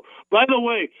unbelievable. By the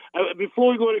way,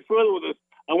 before we go any further with this,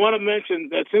 I want to mention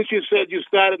that since you said you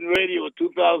started in radio in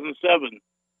 2007,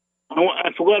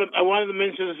 I forgot. I wanted to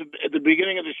mention this at the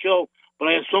beginning of the show, but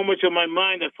I had so much on my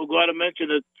mind I forgot to mention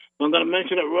it. I'm going to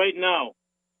mention it right now.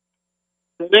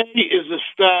 Today is the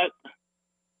start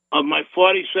of my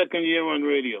 42nd year on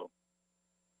radio.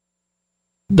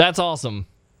 That's awesome.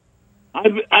 I've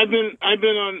been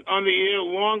on the air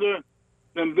longer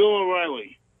than Bill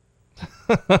O'Reilly.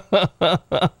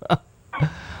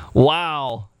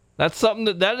 Wow. That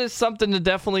is something to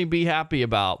definitely be happy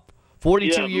about.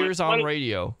 42 years on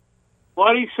radio.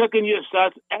 42nd year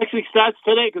starts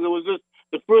today because it was just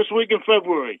the first week in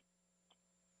February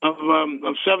of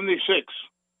 76.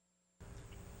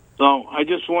 So I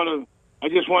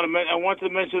wanted to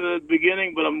mention it at the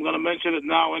beginning, but I'm going to mention it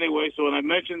now anyway. So when I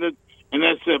mentioned it, and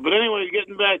that's it. But anyway,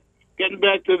 getting back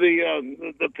to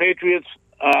the Patriots,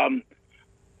 all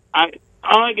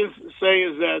I can say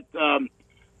is that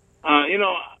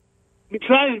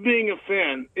besides being a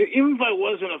fan, even if I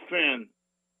wasn't a fan,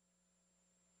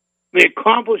 the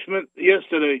accomplishment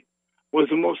yesterday was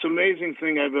the most amazing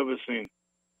thing I've ever seen.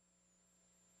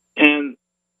 And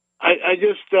I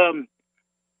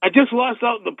just lost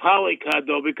out in the parlay card,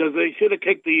 though, because they should have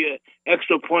kicked the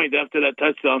extra point after that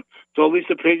touchdown. So at least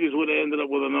the Patriots would have ended up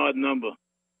with an odd number.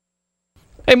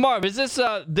 Hey, Marv, is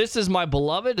This Is My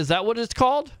Beloved? Is that what it's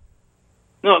called?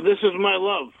 No, This Is My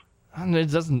Love. And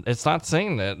it's not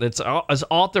saying that. It's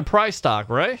author price stock,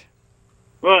 right?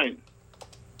 Right.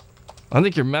 I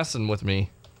think you're messing with me.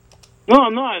 No,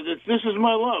 I'm not. This Is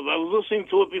My Love. I was listening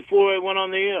to it before I went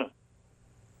on the air.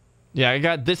 Yeah, I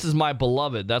got This Is My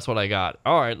Beloved. That's what I got.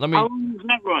 All right, let me... How long does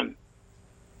that run?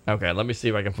 Okay, let me see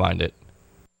if I can find it.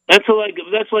 That's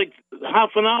like half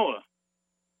an hour.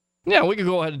 Yeah, we could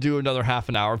go ahead and do another half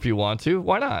an hour if you want to.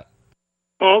 Why not?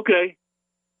 Oh, okay.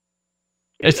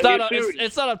 It's not up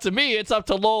to me. It's up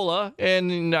to Lola,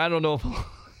 and I don't know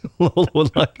if Lola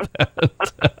would like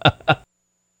that.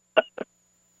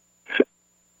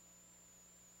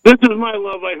 This Is My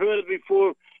Love. I heard it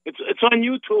before. It's on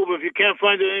YouTube if you can't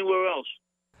find it anywhere else.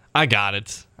 I got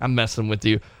it. I'm messing with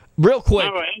you. Real quick.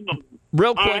 All right, I know.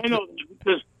 Real quick. I know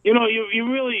because you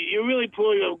really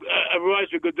pulled a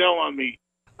Roger Goodell on me.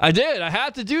 I did. I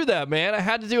had to do that, man. I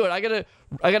had to do it. I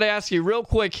gotta ask you real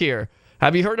quick here.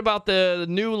 Have you heard about the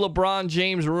new LeBron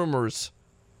James rumors?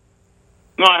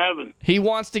 No, I haven't. He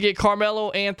wants to get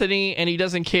Carmelo Anthony, and he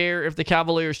doesn't care if the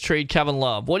Cavaliers trade Kevin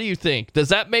Love. What do you think? Does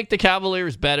that make the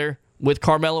Cavaliers better? with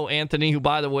Carmelo Anthony, who,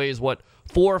 by the way, is 4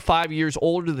 or 5 years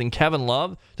older than Kevin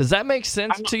Love. Does that make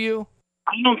sense to you?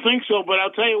 I don't think so, but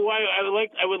I'll tell you why I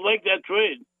would like that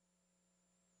trade.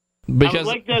 Because I would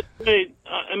like that trade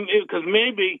because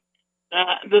maybe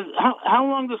how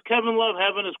long does Kevin Love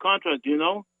have in his contract? Do you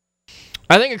know?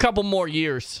 I think a couple more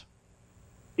years.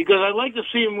 Because I'd like to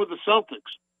see him with the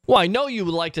Celtics. Well, I know you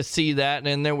would like to see that,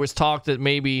 and there was talk that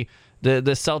maybe the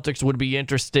Celtics would be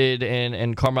interested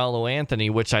in Carmelo Anthony,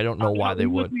 which I don't know why they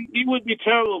would. He would be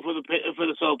terrible for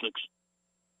the Celtics.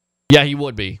 Yeah, he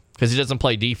would be, because he doesn't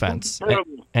play defense,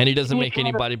 and he doesn't make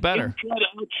anybody better. He try to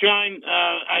outshine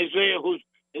Isaiah, who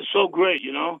is so great,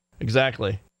 you know?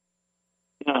 Exactly.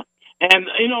 Yeah. And,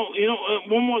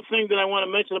 one more thing that I want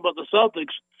to mention about the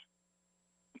Celtics.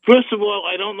 First of all,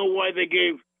 I don't know why they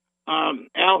gave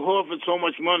Al Horford so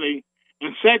much money.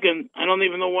 And second, I don't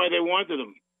even know why they wanted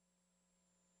him.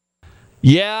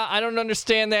 Yeah, I don't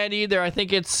understand that either. I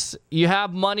think it's you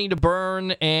have money to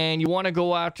burn and you want to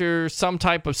go after some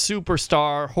type of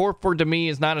superstar. Horford, to me,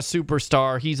 is not a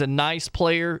superstar. He's a nice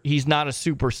player. He's not a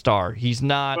superstar. He's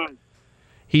not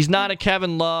a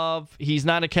Kevin Love. He's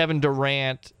not a Kevin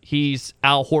Durant. He's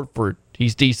Al Horford.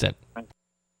 He's decent.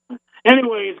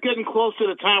 Anyway, it's getting close to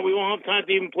the time. We won't have time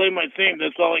to even play my theme.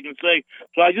 That's all I can say.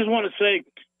 So I just want to say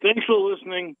thanks for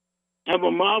listening. Have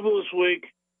a marvelous week.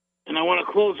 And I want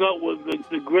to close out with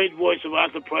the great voice of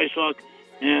Arthur Prysock,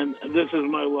 and This Is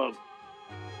My Love.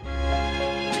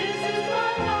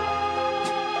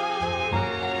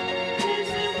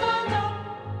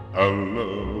 A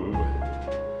love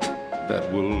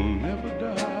that will never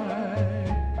die.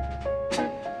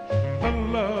 A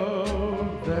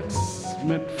love that's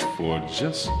meant for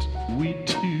just we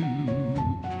two.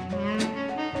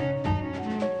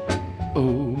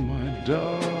 Oh, my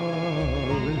darling.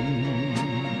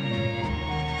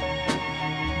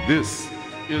 This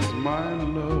is my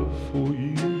love for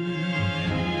you.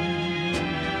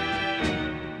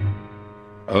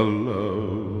 A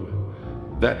love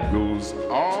that goes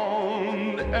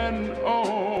on and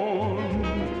on,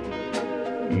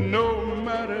 no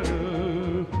matter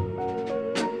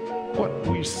what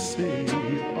we say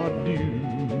or do.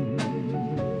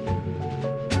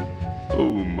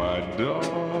 Oh, my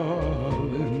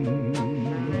darling,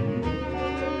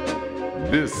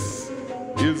 this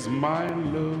is my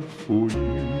love for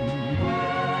you.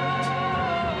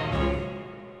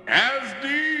 As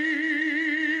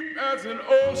deep as an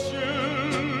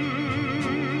ocean,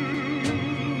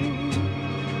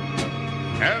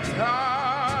 as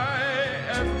high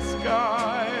as the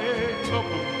sky up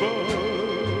above,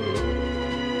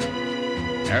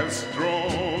 as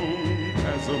strong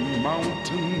as a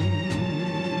mountain.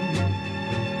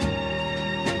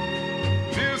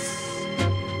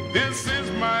 This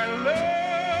is my love.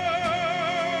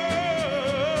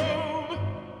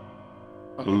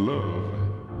 A love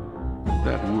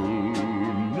that will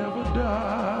never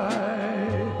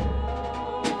die,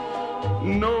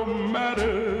 no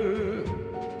matter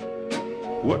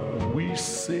what we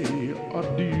say or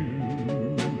do.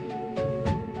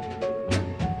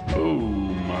 Oh,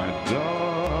 my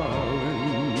darling,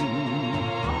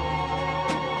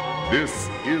 this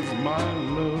is my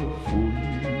love for you.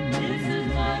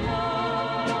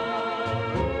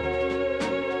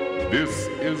 This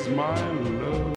is my love.